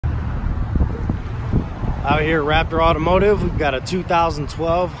Out here at Raptor Automotive, we've got a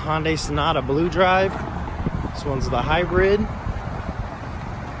 2012 Hyundai Sonata Blue Drive. This one's the hybrid.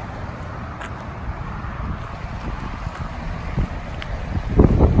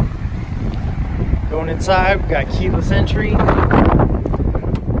 Going inside, we've got keyless entry,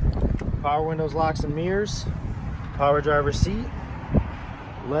 power windows, locks and mirrors, power driver seat,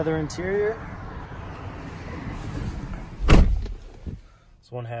 leather interior.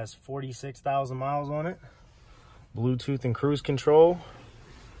 This one has 46,000 miles on it. Bluetooth and cruise control.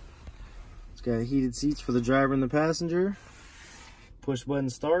 It's got heated seats for the driver and the passenger. Push button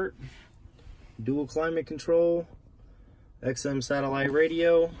start. Dual climate control. XM satellite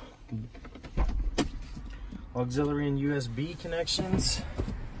radio. Auxiliary and USB connections.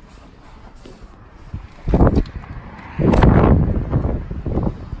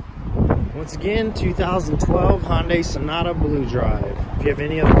 Once again, 2012 Hyundai Sonata Blue Drive. If you have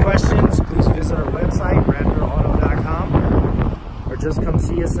any other questions, please visit our website, raptorauto.com, or just come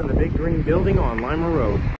see us in the big green building on Lima Road.